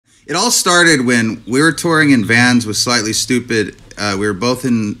It all started when we were touring in vans with Slightly Stoopid. We were both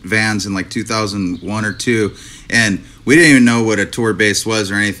in vans in like 2001 or 2, and we didn't even know what a tour base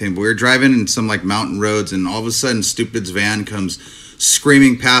was or anything, but we were driving in some like mountain roads, and all of a sudden Stupid's van comes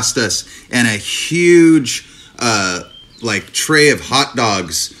screaming past us, and a huge like tray of hot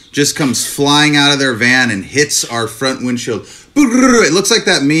dogs just comes flying out of their van and hits our front windshield. It looks like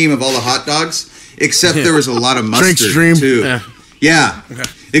that meme of all the hot dogs, except there was a lot of mustard too. Yeah. Okay.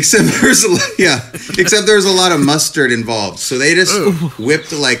 Except there's a lot of mustard involved. So they just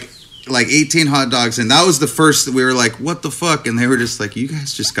whipped like 18 hot dogs, and that was the first that we were like, what the fuck? And they were just like, you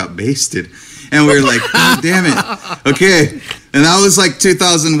guys just got basted. And we were like, God damn it. Okay. And that was like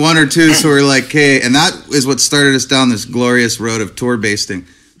 2001 or 2, so we were like, okay. And that is what started us down this glorious road of tour basting.